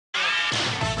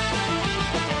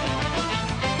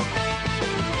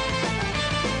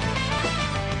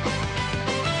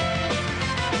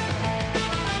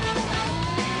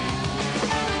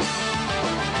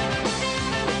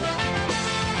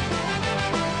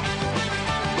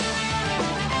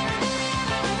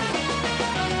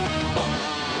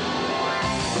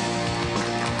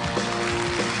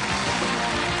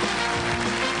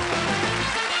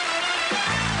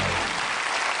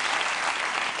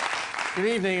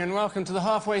evening and welcome to the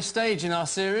halfway stage in our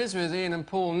series with Ian and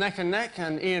Paul neck and neck,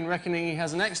 and Ian reckoning he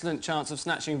has an excellent chance of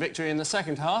snatching victory in the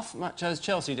second half, much as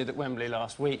Chelsea did at Wembley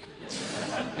last week.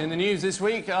 In the news this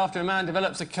week, after a man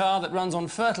develops a car that runs on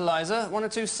fertiliser, one or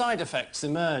two side effects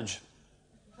emerge.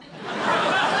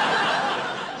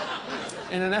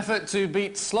 In an effort to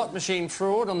beat slot machine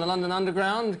fraud on the London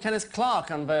Underground, Kenneth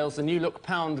Clark unveils the new look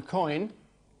pound coin.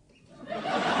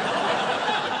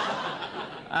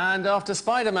 And after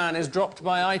Spider-Man is dropped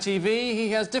by ITV, he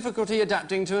has difficulty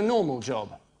adapting to a normal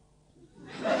job.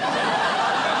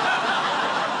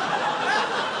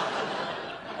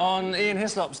 On Ian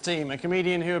Hislop's team, a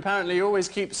comedian who apparently always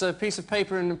keeps a piece of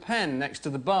paper and a pen next to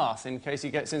the bath in case he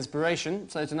gets inspiration.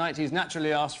 So tonight he's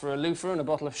naturally asked for a loofah and a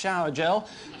bottle of shower gel.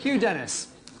 Hugh Dennis.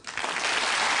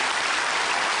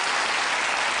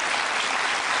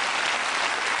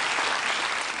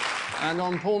 And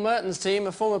on Paul Merton's team,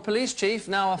 a former police chief,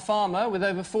 now a farmer with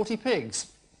over 40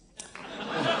 pigs.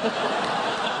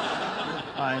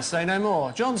 I say no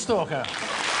more. John Stalker.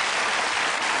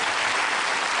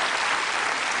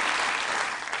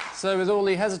 So with all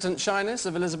the hesitant shyness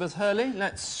of Elizabeth Hurley,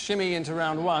 let's shimmy into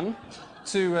round one.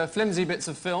 Two flimsy bits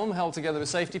of film held together with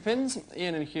safety pins.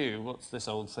 Ian and Hugh, what's this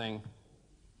old thing?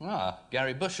 Ah,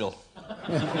 Gary Bushell.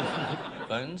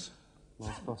 Bones.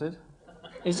 Well spotted.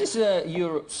 Is this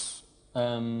Europe's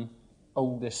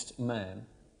oldest man?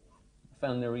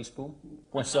 Found near Eastbourne,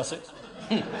 West Sussex?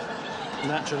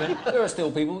 Naturally. There are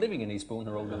still people living in Eastbourne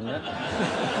who are older than that.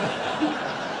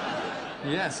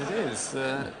 Yes, it is.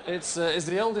 It's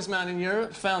the oldest man in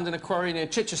Europe, found in a quarry near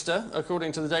Chichester.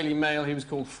 According to the Daily Mail, he was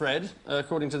called Fred.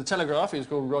 According to the Telegraph, he was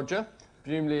called Roger.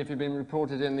 Presumably, if he'd been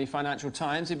reported in the Financial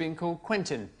Times, he'd been called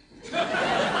Quentin.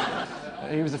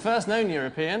 He was the first known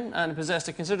European and possessed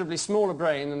a considerably smaller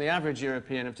brain than the average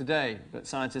European of today. But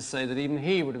scientists say that even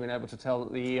he would have been able to tell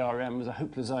that the ERM was a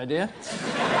hopeless idea.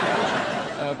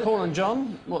 Paul and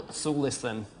John, what's all this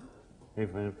then?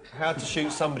 How to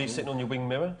shoot somebody sitting on your wing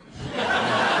mirror.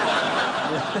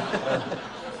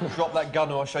 Drop that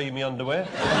gun or I'll show you my underwear.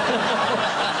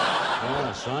 Oh,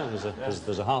 that's right.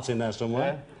 There's a heart in there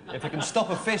somewhere. Yeah. If it can stop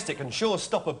a fist, it can sure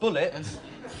stop a bullet.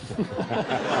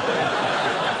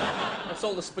 That's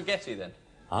all the spaghetti, then?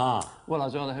 Ah. Well, I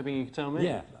was rather hoping you could tell me.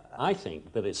 Yeah, I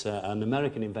think that it's an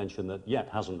American invention that yet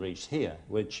hasn't reached here,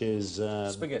 which is...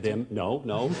 spaghetti?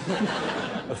 No.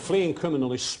 A fleeing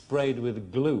criminal is sprayed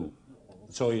with glue.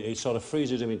 So he sort of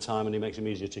freezes him in time and he makes him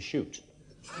easier to shoot.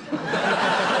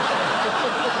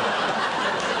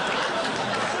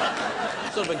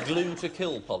 Sort of a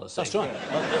glue-to-kill policy. That's right.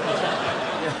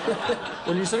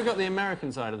 Well, you sort of got the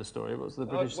American side of the story. What's the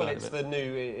British side of it? Well,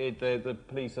 it's the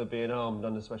police are being armed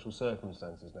under special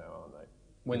circumstances now, aren't they?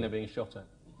 When they're being shot at.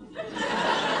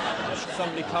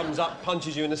 Somebody comes up,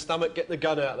 punches you in the stomach, get the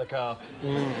gun out of the car.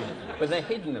 Mm. But they're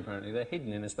hidden, apparently. They're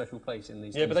hidden in a special place in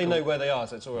these... Yeah, but they know where they are,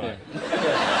 so it's all right.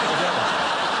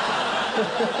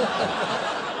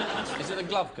 Is it the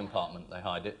glove compartment they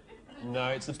hide it? No,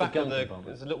 it's the back of the...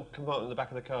 There's a little compartment in the back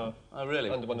of the car. Oh,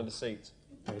 really? Under one of the seats.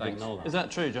 Thanks. Is that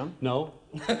true, John? No.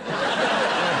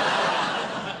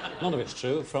 None of it's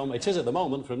true. It is at the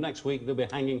moment. From next week, they'll be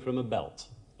hanging from a belt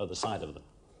at the side of them.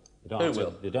 Who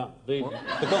will? The guns.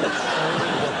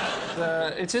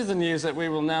 It is the news that we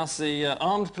will now see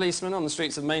armed policemen on the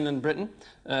streets of mainland Britain.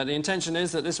 The intention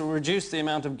is that this will reduce the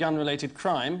amount of gun-related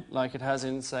crime, like it has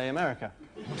in, say, America.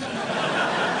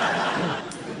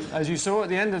 As you saw at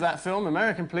the end of that film,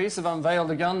 American police have unveiled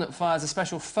a gun that fires a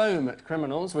special foam at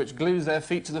criminals, which glues their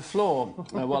feet to the floor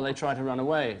while they try to run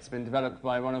away. It's been developed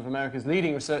by one of America's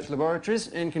leading research laboratories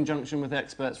in conjunction with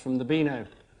experts from the Beano.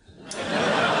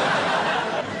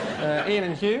 Ian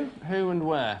and Hugh, who and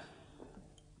where?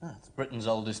 It's Britain's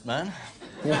oldest man.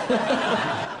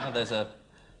 Oh, there's a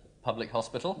public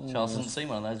hospital. Charles hasn't seen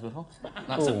one of those before.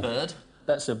 That's a bird.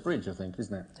 That's a bridge, I think,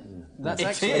 isn't it? That's It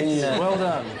excellent. is. Well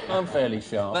done. I'm fairly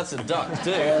sharp. That's a duck,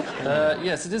 too.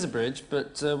 Yes, it is a bridge,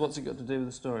 but what's it got to do with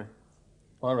the story?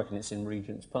 I reckon it's in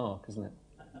Regent's Park, isn't it?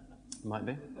 Might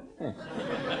be. Yeah.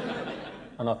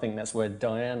 And I think that's where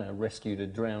Diana rescued a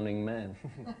drowning man.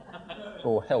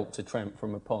 Or helped a tramp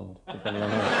from a pond, depending on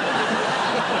how.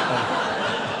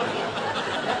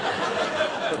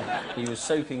 He was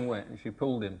soaking wet and she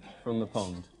pulled him from the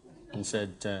pond and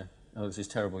said, oh, this is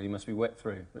terrible, you must be wet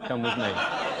through, but come with me.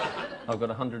 I've got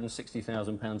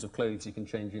 £160,000 of clothes you can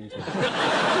change into.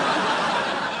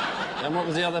 And what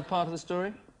was the other part of the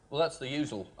story? Well, that's the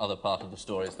usual other part of the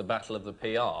story. It's the battle of the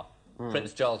PR.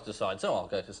 Prince Charles decides, oh, I'll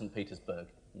go to St. Petersburg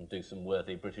and do some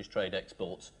worthy British trade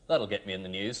exports. That'll get me in the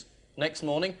news. Next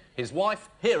morning, his wife,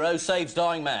 hero, saves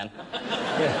dying man.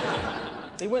 Yeah.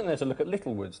 He went there to look at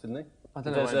Littlewoods, didn't he? I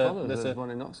don't know why it bothers. There's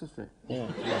one in Oxford Street. Yeah.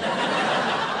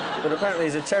 But apparently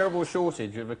there's a terrible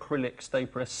shortage of acrylic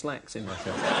stay-pressed slacks in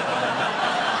Russia.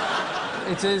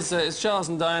 It's Charles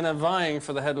and Diana vying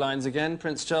for the headlines again.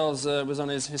 Prince Charles was on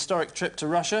his historic trip to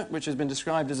Russia, which has been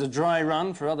described as a dry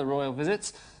run for other royal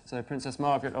visits. So Princess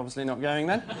Margaret obviously not going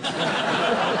then.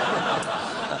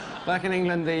 Back in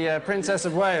England, the Princess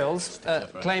of Wales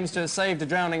claims to have saved a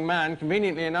drowning man,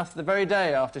 conveniently enough, the very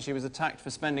day after she was attacked for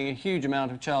spending a huge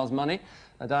amount of Charles' money.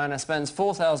 Diana spends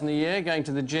 £4,000 a year going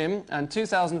to the gym and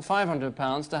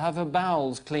 £2,500 to have her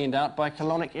bowels cleaned out by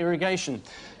colonic irrigation.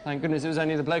 Thank goodness it was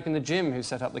only the bloke in the gym who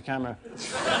set up the camera.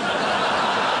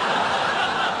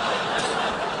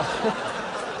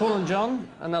 Paul and John,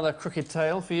 another crooked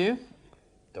tale for you.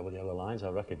 Double yellow lines, I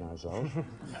recognise those.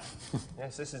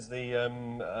 Yes, this is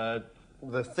the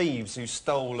thieves who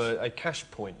stole a cash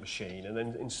point machine and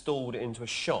then installed it into a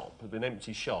shop, an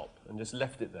empty shop, and just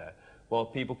left it there while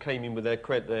people came in with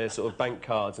their sort of bank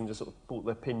cards and just sort of brought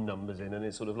their PIN numbers in, and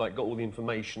it sort of like got all the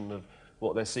information of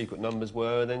what their secret numbers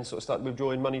were, and then sort of started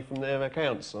withdrawing money from their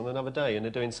accounts on another day, and they're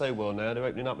doing so well now, they're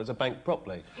opening up as a bank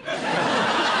properly.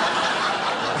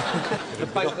 The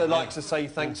bank that likes to say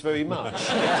thanks very much.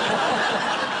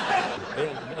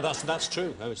 Yeah, that's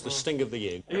true. It's the sting of the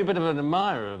year. You're a bit of an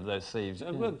admirer of those thieves.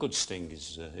 Well, a good sting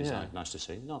is Yeah. nice to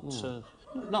see.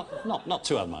 Not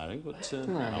too admiring, but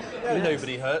no.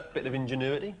 Nobody hurt, bit of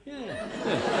ingenuity.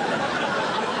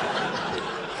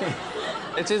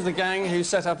 It is the gang who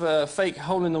set up a fake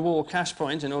hole-in-the-wall cash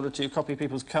point in order to copy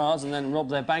people's cards and then rob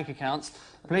their bank accounts.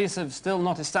 Police have still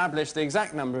not established the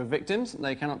exact number of victims.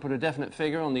 They cannot put a definite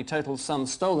figure on the total sum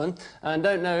stolen and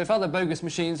don't know if other bogus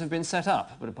machines have been set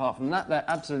up. But apart from that, they're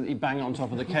absolutely bang on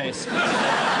top of the case.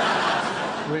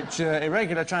 Which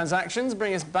irregular transactions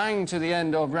bring us bang to the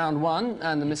end of round one,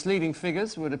 and the misleading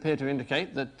figures would appear to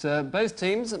indicate that both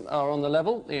teams are on the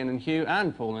level, Ian and Hugh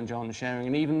and Paul and John sharing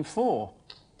an even 4.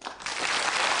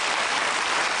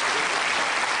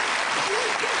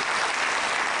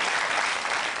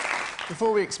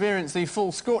 Before we experience the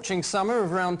full scorching summer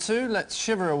of round two, let's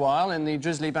shiver a while in the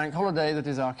drizzly bank holiday that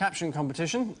is our caption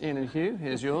competition. Ian and Hugh,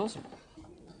 here's yours.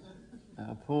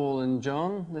 Paul and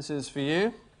John, this is for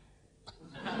you.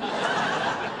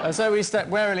 So we step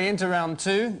warily into round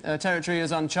two, territory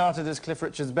as uncharted as Cliff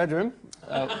Richard's bedroom.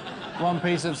 One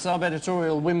piece of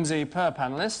sub-editorial whimsy per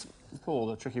panellist.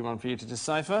 Paul, a tricky one for you to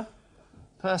decipher.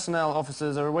 Personnel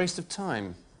officers are a waste of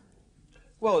time.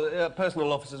 Well,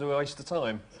 personnel officers are a waste of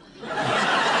time.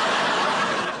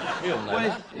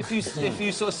 Well, if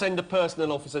you sort of send a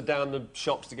personnel officer down the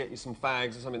shops to get you some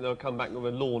fags or something, they'll come back with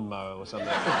a lawnmower or something.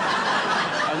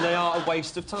 And they are a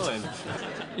waste of time.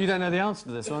 You don't know the answer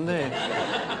to this one, do you?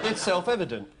 It's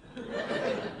self-evident.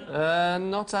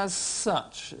 Not as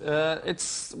such.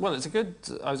 It's a good...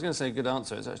 I was going to say good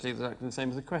answer. It's actually exactly the same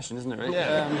as the question, isn't it, really?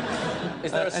 Yeah.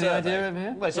 Is there a any idea over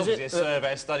here? Well, it's obviously a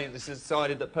survey, a study that's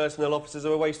decided that personnel officers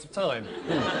are a waste of time.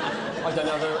 I don't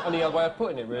know any other way of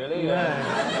putting it, really. No,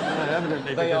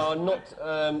 evidently. They are not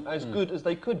as good as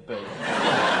they could be.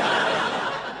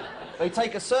 They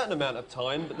take a certain amount of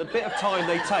time, but the bit of time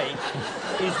they take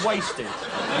is wasted.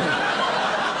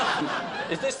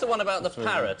 Is this the one about the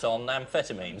parrot on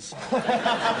amphetamines?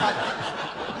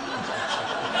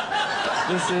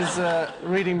 This is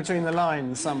reading between the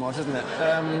lines somewhat, isn't it?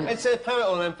 It's a parrot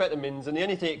on amphetamines, and the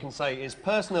only thing it can say is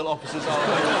personnel officers are a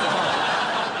waste of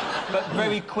time, but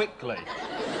very quickly.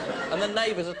 And the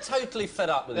neighbours are totally fed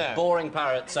up with this boring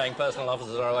parrot saying personnel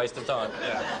officers are a waste of time.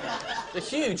 Yeah. It's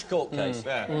a huge court case.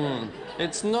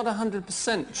 It's not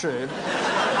 100% true.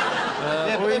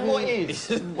 But then what is?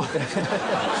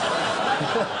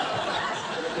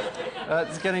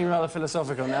 It's getting rather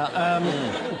philosophical now.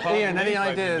 Ian, any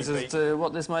ideas as to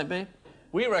what this might be?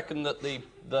 We reckon that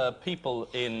the people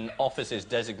in offices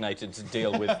designated to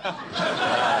deal with the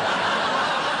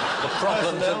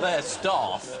problems of their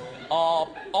staff are,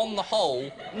 on the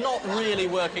whole, not really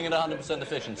working at 100%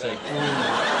 efficiency. In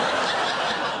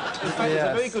fact, it's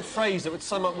a very good phrase that would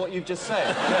sum up what you've just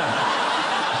said.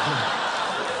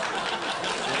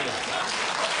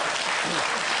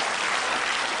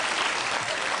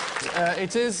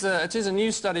 It is a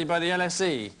new study by the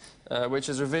LSE, which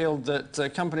has revealed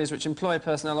that companies which employ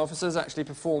personnel officers actually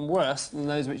perform worse than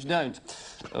those which don't.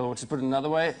 Or to put it another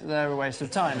way, they're a waste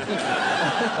of time.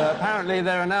 Apparently,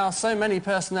 there are now so many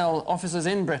personnel officers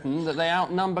in Britain that they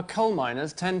outnumber coal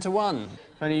miners 10 to 1.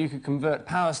 If only you could convert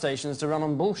power stations to run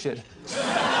on bullshit.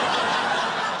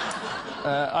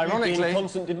 Ironically... You'd be in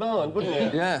constant demand, wouldn't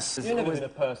you? Yes. You've never been a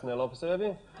personnel officer, have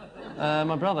you?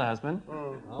 My brother has been.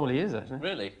 Well, he is, actually.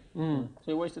 Really? So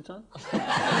you waste of time?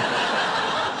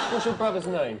 What's your brother's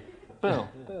name? Bill.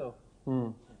 Bill.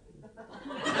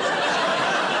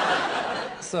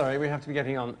 sorry, we have to be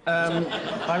getting on.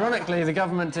 Ironically, the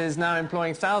government is now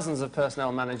employing thousands of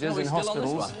personnel managers in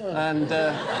hospitals, and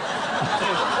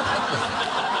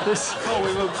this. Oh,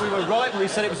 we were right when we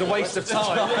said it was a waste of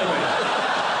time.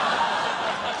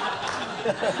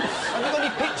 Have you got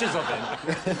any pictures of him?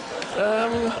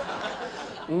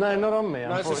 No, not on me.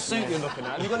 No, it's a suit you're looking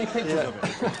at. Have you got any pictures of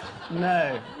him?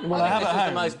 No. Well, I have this at is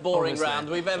home. the most boring obviously. round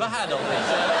we've ever had on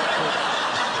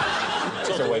this.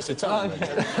 It's a waste of time.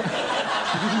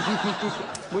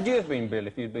 Would you have been, Bill,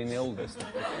 if you'd been the oldest?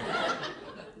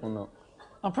 Or not?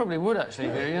 I probably would actually,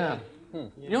 Hugh, yeah.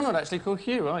 You're not actually called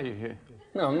Hugh, are you, Hugh?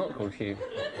 No, I'm not called Hugh.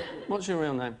 What's your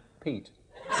real name? Pete.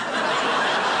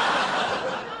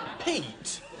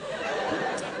 Pete?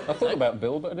 I thought about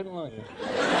Bill, but I didn't like it.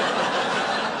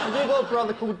 Have you got a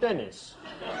brother called Dennis?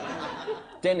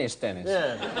 Dennis.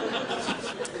 Yeah.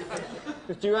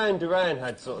 Because Duran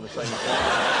had sort of the same thing.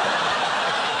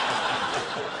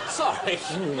 Sorry,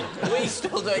 we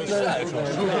still doing so.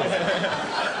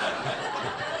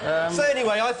 So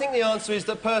anyway, I think the answer is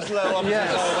that personnel...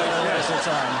 Yes, of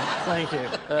time. Thank you.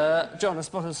 John, a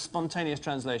spot of spontaneous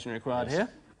translation required here.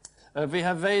 We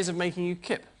have ways of making you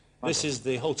kip. This is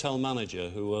the hotel manager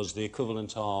who was the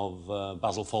equivalent of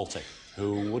Basil Fawlty,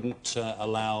 who wouldn't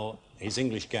allow his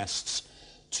English guests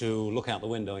to look out the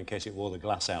window in case it wore the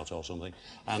glass out or something,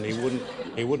 and he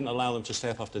wouldn't allow them to stay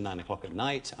up after 9 o'clock at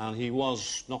night, and he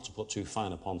was, not to put too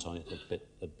fine a point on it,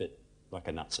 a bit like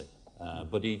a Nazi.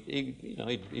 But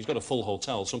he's got a full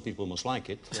hotel. Some people must like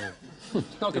it.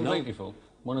 Not completely full.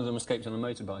 One of them escaped on a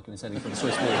motorbike and is heading for the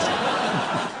Swiss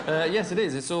border. Yes, it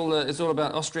is. It's all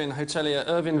about Austrian hotelier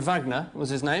Erwin Wagner, was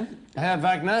his name. Herr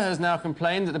Wagner has now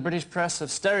complained that the British press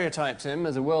have stereotyped him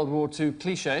as a World War II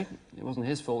cliché. It wasn't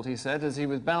his fault, he said, as he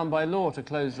was bound by law to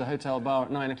close the hotel bar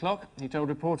at 9 o'clock. He told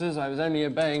reporters, "I was only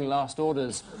obeying last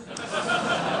orders."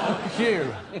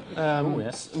 Hugh,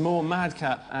 yes. More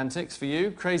madcap antics for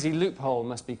you. Crazy loophole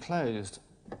must be closed.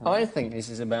 I think this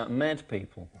is about mad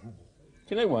people.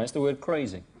 Do you know why? It's the word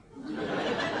crazy.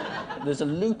 There's a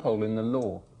loophole in the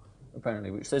law, apparently,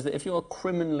 which says that if you're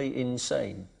criminally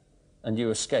insane and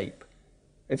you escape,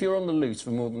 if you're on the loose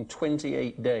for more than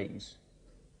 28 days,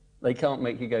 they can't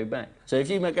make you go back. So if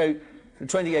you go for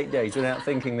 28 days without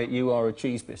thinking that you are a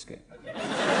cheese biscuit,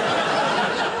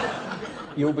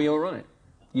 you'll be all right.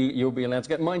 You'll be allowed to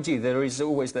go. Mind you, there is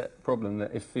always that problem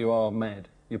that if you are mad,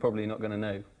 you're probably not going to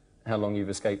know how long you've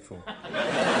escaped for.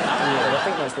 Yeah, I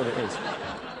think that's what it is.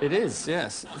 It is,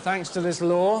 yes. Thanks to this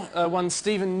law, one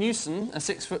Stephen Newson, a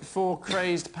 6'4"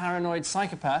 crazed, paranoid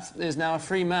psychopath, is now a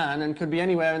free man and could be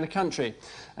anywhere in the country.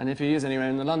 And if he is anywhere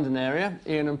in the London area,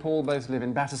 Ian and Paul both live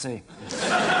in Battersea. So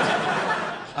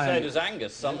does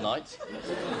Angus some nights.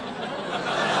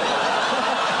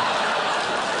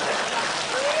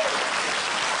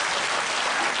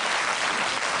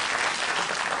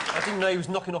 I didn't know he was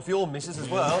knocking off your missus as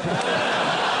well.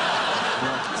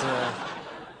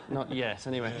 Not yet,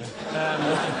 anyway.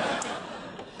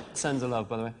 Sends a love,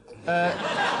 by the way.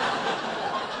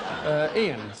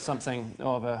 Ian, something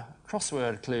of a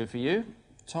crossword clue for you.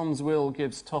 Tom's will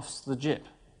gives Toffs the jip.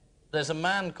 There's a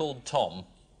man called Tom.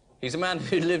 He's a man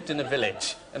who lived in a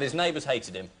village, and his neighbours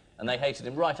hated him, and they hated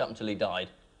him right up until he died.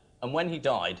 And when he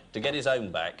died, to get his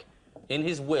own back, in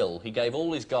his will, he gave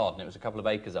all his garden, it was a couple of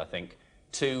acres, I think,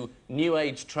 to New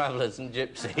Age travellers and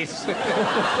gypsies.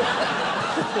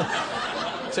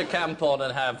 To camp on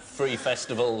and have free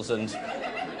festivals and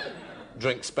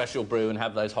drink special brew and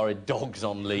have those horrid dogs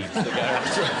on leaves that go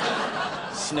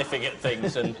around sniffing at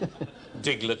things and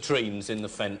dig latrines in the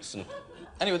fence. And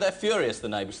anyway, they're furious, the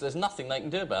neighbours, so there's nothing they can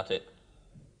do about it.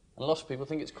 And a lot of people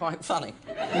think it's quite funny.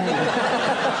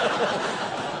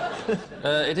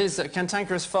 It is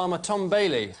cantankerous farmer Tom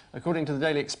Bailey. According to the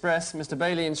Daily Express, Mr.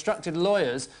 Bailey instructed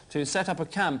lawyers to set up a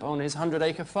camp on his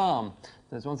 100-acre farm.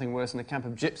 There's one thing worse than a camp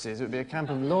of gypsies, it would be a camp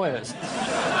of lawyers.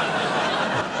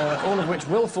 All of which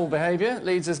willful behaviour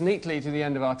leads us neatly to the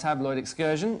end of our tabloid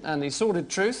excursion, and the sordid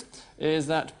truth is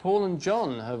that Paul and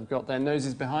John have got their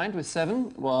noses behind with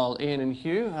 7, while Ian and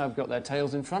Hugh have got their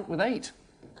tails in front with 8.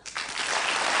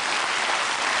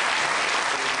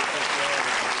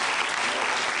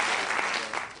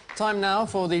 Time now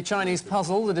for the Chinese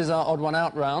puzzle that is our odd one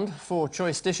out round. 4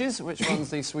 choice dishes. Which one's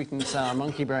the sweet and sour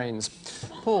monkey brains?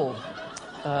 Paul,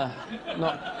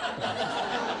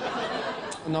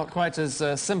 not quite as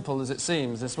simple as it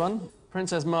seems, this one.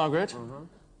 Princess Margaret,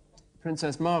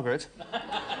 Princess Margaret,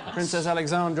 Princess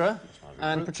Alexandra,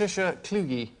 and Patricia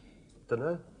Kluge.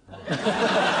 Dunno.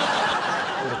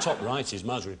 Well, the top right is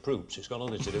Margaret Proops. It's got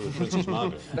nothing to do with Princess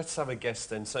Margaret. Let's have a guess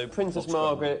then. So Princess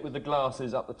Margaret with the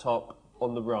glasses up the top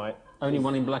on the right. Only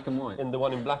one in black and white. And the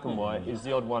one in black and white is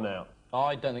the odd one out.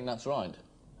 I don't think that's right.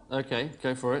 OK,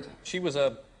 go for it. She was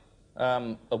a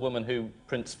woman who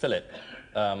Prince Philip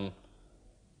got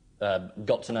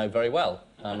to know very well.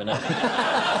 Who,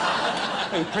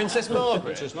 Princess Margaret?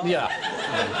 Princess Margaret.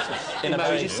 Yeah. He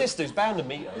married his sister, who's bound to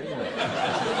meet her, isn't it?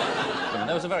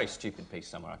 There was a very stupid piece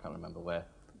somewhere, I can't remember where.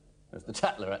 It was the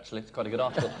Tatler, actually. It's quite a good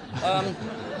article.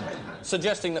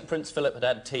 Suggesting that Prince Philip had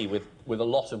had tea with a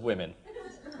lot of women.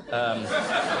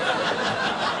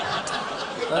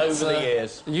 Over the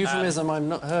years. A euphemism I've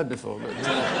not heard before, but...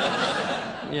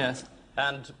 yes.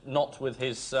 And not with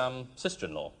his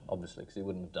sister-in-law, obviously, because he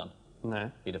wouldn't have done.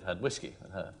 No. He'd have had whiskey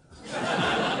with her.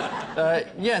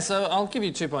 Yeah, so I'll give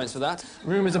you 2 points for that.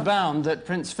 Rumours abound that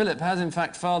Prince Philip has, in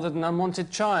fact, fathered an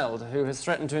unwanted child who has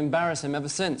threatened to embarrass him ever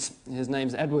since. His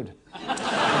name's Edward.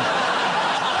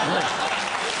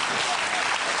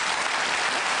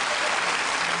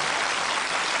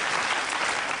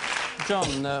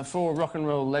 John, 4 rock and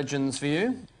roll legends for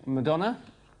you. Madonna,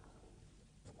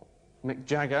 Mick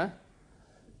Jagger,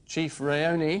 Chief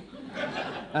Raoni,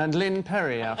 and Lynn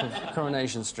Perry out of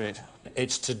Coronation Street.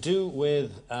 It's to do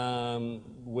with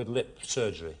lip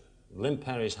surgery. Lynn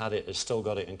Perry's had it, has still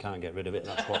got it, and can't get rid of it.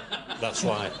 That's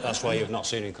why you've not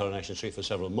seen her in Coronation Street for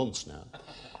several months now.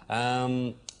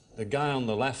 The guy on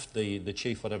the left, the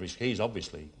chief, whatever he's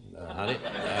obviously had it,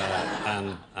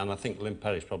 and I think Lynn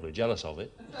Perry's probably jealous of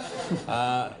it.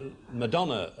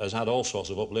 Madonna has had all sorts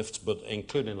of uplifts, but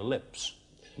including the lips.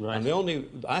 Right.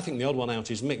 And I think the odd one out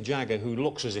is Mick Jagger, who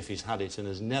looks as if he's had it and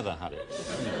has never had it.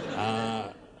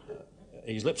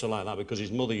 His lips are like that because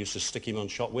his mother used to stick him on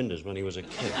shop windows when he was a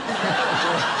kid.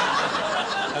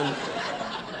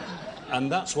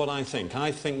 and that's what I think.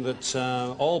 I think that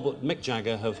all but Mick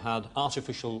Jagger have had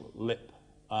artificial lip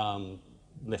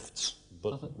lifts,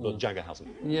 but Jagger hasn't.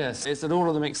 Yes, it's that all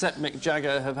of them except Mick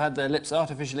Jagger have had their lips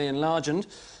artificially enlarged.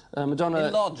 Madonna...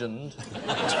 Enlarged?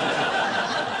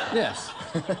 Yes.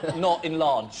 Not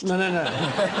enlarged. No.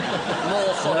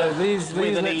 More sort of these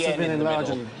with an lips have been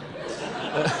enlarged.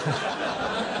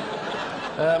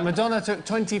 Madonna took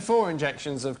 24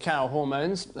 injections of cow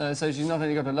hormones, so she's not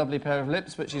only got a lovely pair of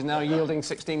lips, but she's now yielding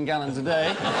 16 gallons a day.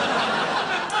 Is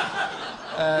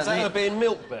that her being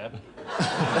milked there?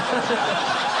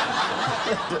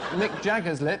 Mick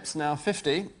Jagger's lips, now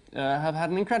 50, have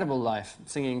had an incredible life,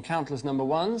 singing countless number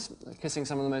ones, kissing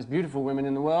some of the most beautiful women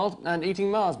in the world, and eating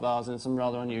Mars bars in some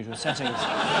rather unusual settings.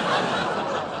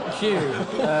 Hugh,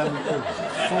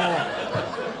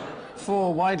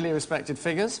 4 widely respected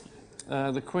figures.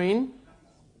 The Queen.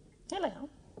 Hello.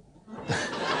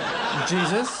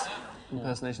 Jesus.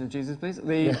 Impersonation of Jesus, please.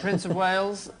 The Prince of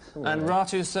Wales. And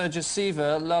Ratu Surja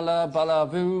Siva, Lala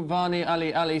Balavu, Vani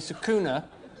Ali Ali Sukuna,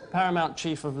 Paramount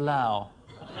Chief of Lao.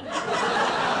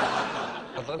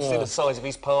 I'd like to see the size of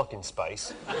his parking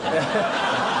space.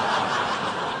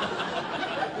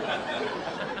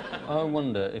 I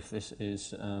wonder if this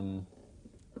is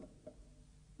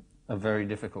a very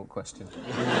difficult question.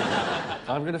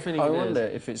 I've got a feeling I wonder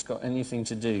if it's got anything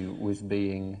to do with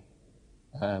being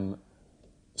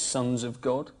sons of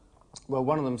God. Well,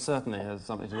 one of them certainly has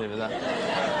something to do with that.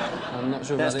 I'm not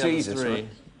sure That's about the Jesus, other 3. right?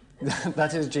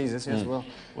 That is Jesus, yes.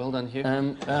 Well done, Hugh.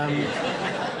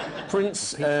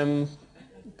 Prince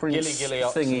Gilly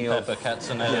Ox thingy and Pepper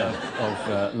Katzenella.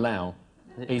 of Lao.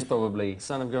 He's probably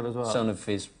Son of God as well. son of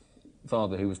his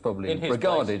father, who was probably In his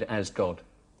regarded as God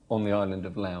on the island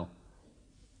of Lao.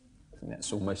 I think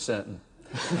that's almost certain.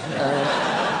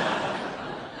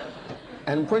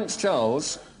 And Prince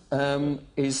Charles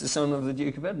is the son of the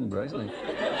Duke of Edinburgh, isn't he?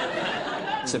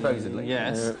 Supposedly.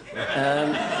 Yes.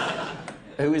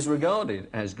 Who is regarded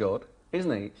as God,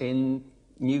 isn't he, in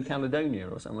New Caledonia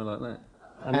or somewhere like that.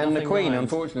 And the Queen,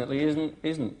 unfortunately,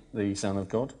 isn't the son of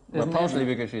God. Well, partially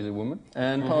because she's a woman,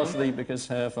 and partially because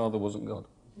her father wasn't God.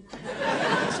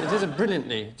 It is a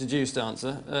brilliantly deduced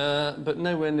answer, but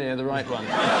nowhere near the right one.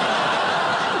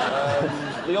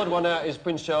 The odd one out is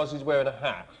Prince Charles, who's wearing a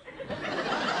hat.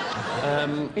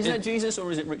 Is that Jesus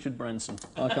or is it Richard Branson?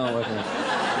 I can't work it out.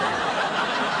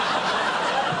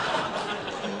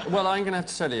 Well, I'm going to have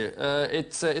to tell you,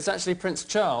 it's actually Prince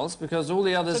Charles, because all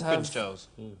the others have... Prince Charles.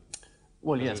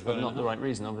 Well, yes, but not the right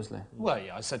reason, obviously. Well,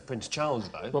 yeah, I said Prince Charles,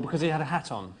 though. Well, because he had a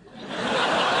hat on.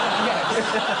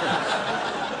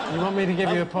 You want me to give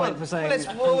you a point for saying...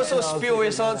 what sort of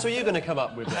spurious answer are you going to come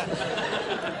up with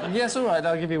then? Yes, all right,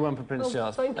 I'll give you one for Prince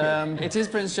Charles. Thank you. It is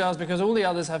Prince Charles because all the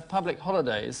others have public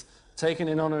holidays taken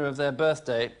in honour of their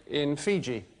birthday in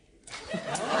Fiji.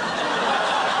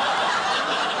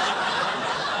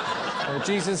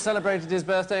 Jesus celebrated his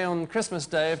birthday on Christmas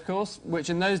Day, of course, which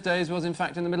in those days was in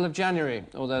fact in the middle of January,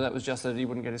 although that was just so that he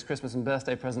wouldn't get his Christmas and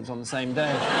birthday presents on the same day.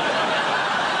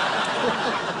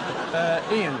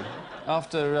 Ian,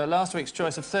 after last week's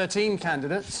choice of 13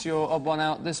 candidates, your odd one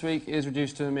out this week is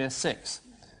reduced to a mere 6.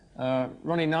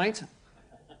 Ronnie Knight,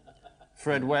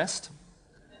 Fred West,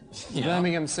 the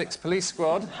Birmingham 6 Police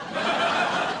Squad,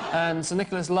 and Sir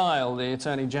Nicholas Lyle, the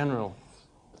Attorney General.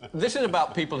 This is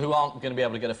about people who aren't going to be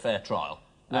able to get a fair trial.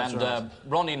 That's right.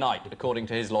 Ronnie Knight, according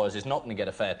to his lawyers, is not going to get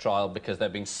a fair trial because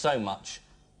there's been so much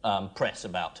press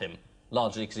about him,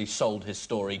 largely because he sold his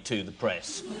story to the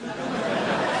press.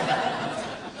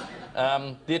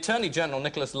 The Attorney General,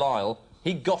 Nicholas Lyle,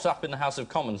 he got up in the House of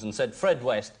Commons and said Fred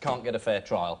West can't get a fair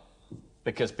trial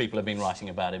because people have been writing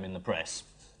about him in the press.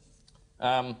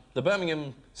 The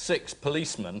Birmingham 6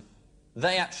 policemen,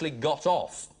 they actually got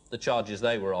off the charges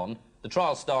they were on. The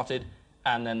trial started,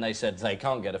 and then they said they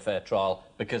can't get a fair trial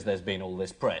because there's been all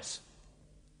this press.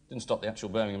 Didn't stop the actual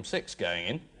Birmingham 6 going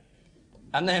in.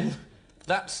 And then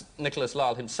that's Nicholas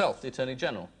Lyle himself, the Attorney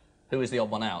General, who is the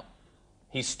odd one out.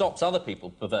 He stops other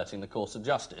people perverting the course of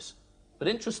justice. But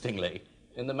interestingly,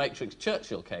 in the Matrix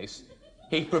Churchill case,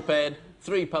 he prepared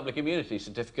 3 public immunity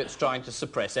certificates trying to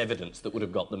suppress evidence that would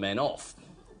have got the men off,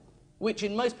 which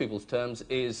in most people's terms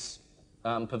is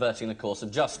perverting the course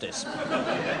of justice.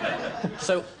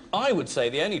 So I would say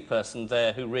the only person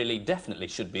there who really definitely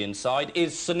should be inside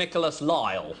is Sir Nicholas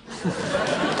Lyle.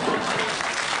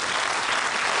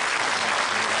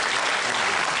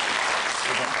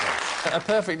 A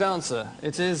perfect answer.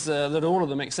 It is that all of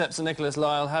them, except Sir Nicholas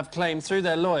Lyle, have claimed through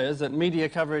their lawyers that media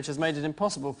coverage has made it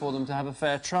impossible for them to have a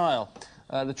fair trial.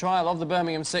 The trial of the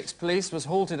Birmingham 6 police was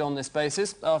halted on this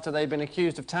basis after they'd been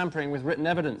accused of tampering with written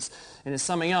evidence. In his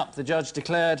summing up, the judge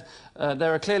declared,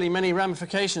 there are clearly many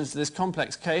ramifications to this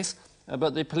complex case,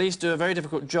 but the police do a very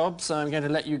difficult job, so I'm going to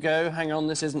let you go. Hang on,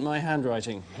 this isn't my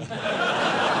handwriting.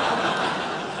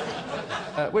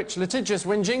 Which litigious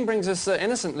whinging brings us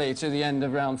innocently to the end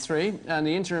of round 3, and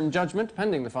the interim judgment,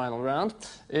 pending the final round,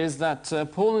 is that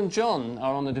Paul and John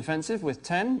are on the defensive with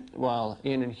 10, while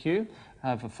Ian and Hugh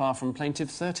have a far from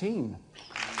plaintive 13.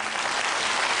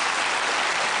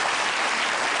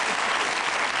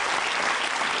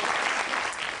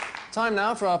 Time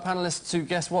now for our panellists to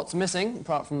guess what's missing,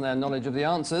 apart from their knowledge of the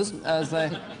answers, as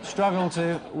they struggle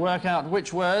to work out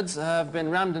which words have been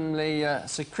randomly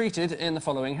secreted in the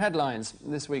following headlines.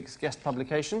 This week's guest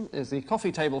publication is the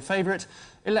coffee table favourite,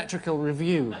 Electrical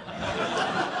Review.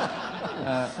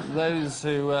 Those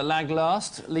who lag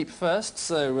last leap first,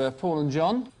 so Paul and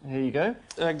John, here you go.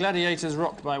 Gladiators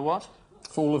rocked by what?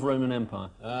 Fall of Roman Empire.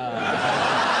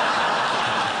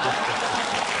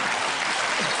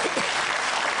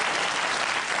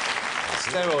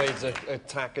 Steroids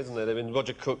attack, isn't it? I mean,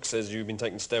 Roger Cook says you've been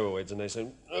taking steroids, and they say,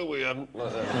 no, we haven't.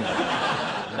 Like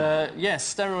that.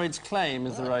 Yes, steroids claim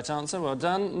is the right answer. Well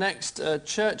done. Next,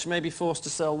 church may be forced to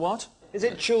sell what? Is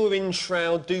it Turin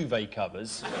Shroud duvet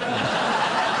covers? I'm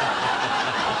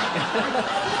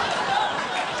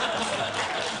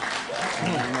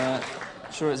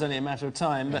sure it's only a matter of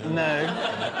time, but no.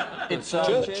 It's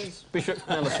Churches. Bishop's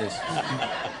palaces.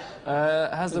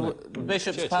 Has the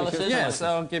Bishop's Palaces? Yes,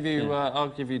 I'll give you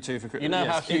 2 for Christmas. You know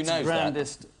yes, how Hugh it's knows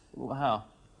grandest... How?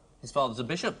 His father's a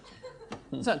bishop.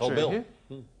 Is that Oh, true, Bill. Hugh?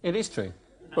 It is true.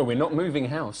 Well, we're not moving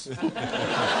house.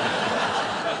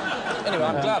 Anyway,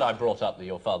 I'm glad I brought up that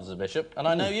your father's a bishop, and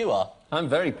I know you are. I'm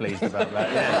very pleased about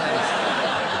that, yeah.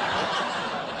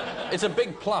 It's a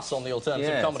big plus on the alternative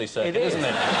Yes, comedy circuit, it is. isn't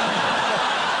it?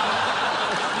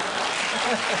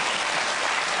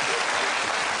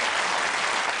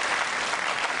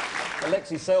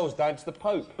 Alexei Sells dad's the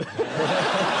Pope.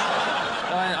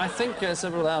 I think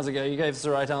several hours ago you gave us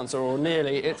the right answer, or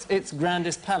nearly. Its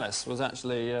grandest palace was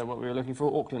actually what we were looking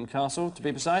for, Auckland Castle, to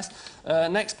be precise.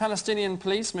 Next, Palestinian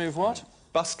police move what?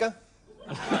 Busker?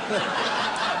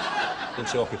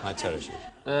 Into occupied territory.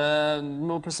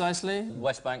 More precisely?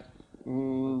 West Bank.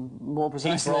 More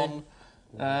precisely? Hebron.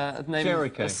 Name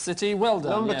Jericho. A city. Well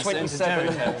done. Number yes,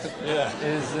 27.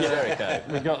 Jericho.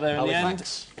 We got there in the end.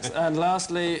 Halifax. And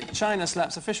lastly, China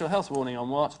slaps official health warning on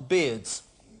what? Beards.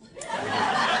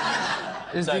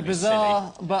 Is Don't the be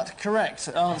bizarre but correct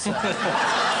answer.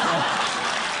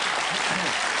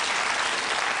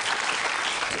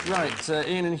 Right,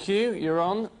 Ian and Hugh, you're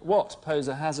on. What pose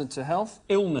a hazard to health?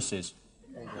 Illnesses.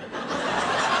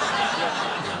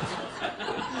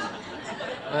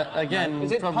 Again,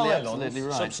 Is it probably pylons? absolutely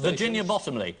right. Virginia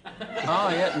Bottomley. Oh,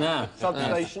 yeah, no.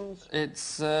 Substations?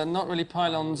 It's not really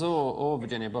pylons or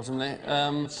Virginia Bottomley.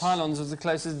 Pylons is the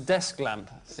closest desk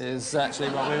lamp, is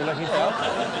actually what we were looking for.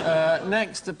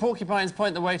 Next, the porcupines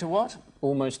point the way to what?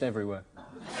 Almost everywhere.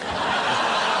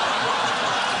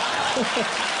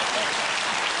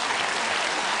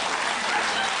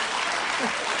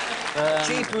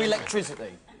 Cheaper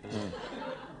electricity.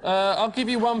 I'll give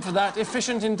you one for that.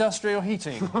 Efficient industrial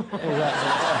heating.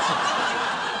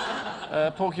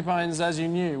 Porcupines, as you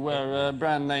knew, were a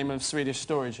brand name of Swedish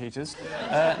storage heaters.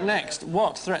 Next,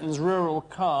 what threatens rural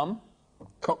calm?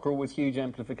 Cockerel with huge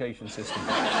amplification system.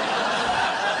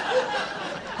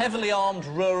 Heavily armed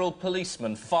rural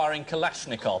policemen firing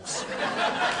Kalashnikovs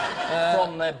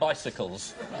from their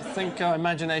bicycles. I think our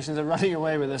imaginations are running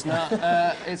away with us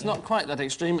now. It's not quite that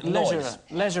extreme.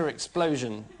 Leisure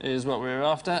explosion is what we're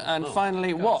after. And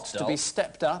finally, what to be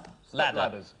stepped up?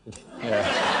 Ladders. Who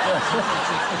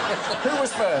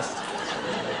was first?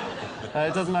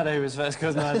 It doesn't matter who was first,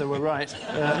 because neither were right.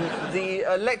 The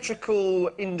electrical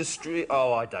industry...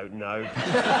 Oh, I don't know.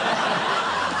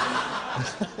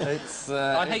 It's...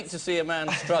 I hate to see a man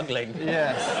struggling.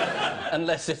 Yes.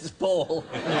 Unless it's Paul.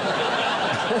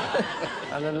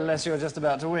 And then unless you're just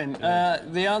about to win.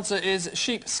 The answer is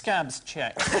sheep scabs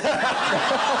check.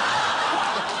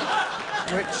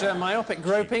 Which myopic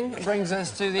groping brings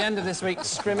us to the end of this week's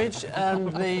scrimmage,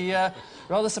 and the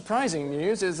rather surprising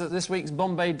news is that this week's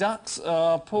Bombay Ducks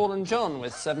are Paul and John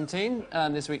with 17,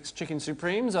 and this week's Chicken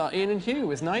Supremes are Ian and Hugh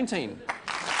with 19.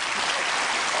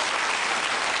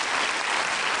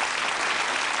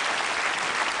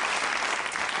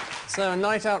 So a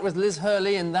night out with Liz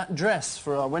Hurley in that dress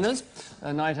for our winners,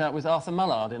 a night out with Arthur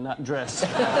Mullard in that dress.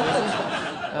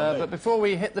 But before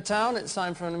we hit the town, it's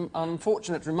time for an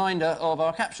unfortunate reminder of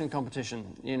our caption competition.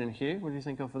 Ian and Hugh, what do you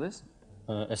think of for this?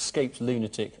 Escaped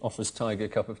lunatic offers tiger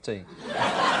cup of tea.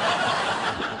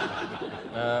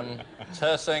 It's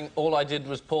her saying, all I did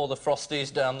was pour the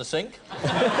Frosties down the sink.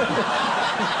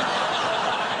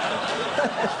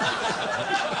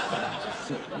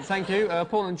 Thank you.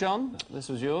 Paul and John, this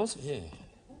was yours. Yeah.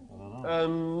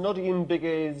 Nottingham Big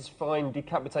Ears find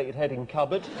decapitated head in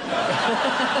cupboard.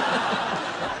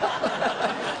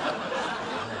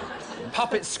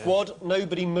 Puppet squad,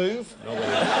 nobody move.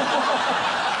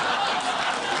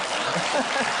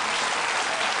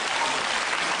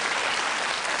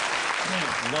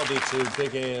 Noddy to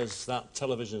Big Ears, that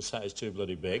television set is too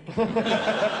bloody big.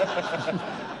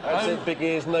 That's it, Big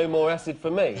Ears, no more acid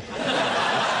for me.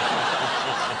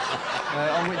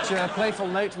 On which playful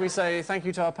note we say thank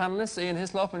you to our panellists, Ian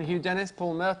Hislop and Hugh Dennis,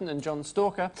 Paul Merton and John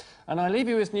Stalker. And I leave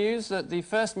you with news that the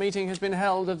first meeting has been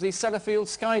held of the Sellafield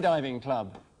Skydiving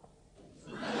Club.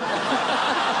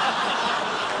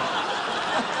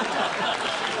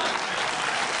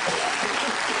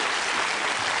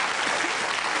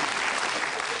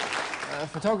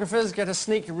 Photographers get a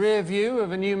sneak rear view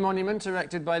of a new monument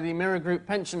erected by the Mirror Group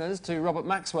pensioners to Robert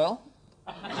Maxwell.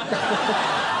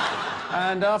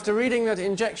 And after reading that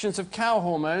injections of cow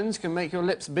hormones can make your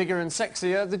lips bigger and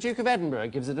sexier, the Duke of Edinburgh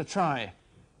gives it a try.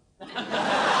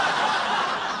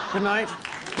 Good night.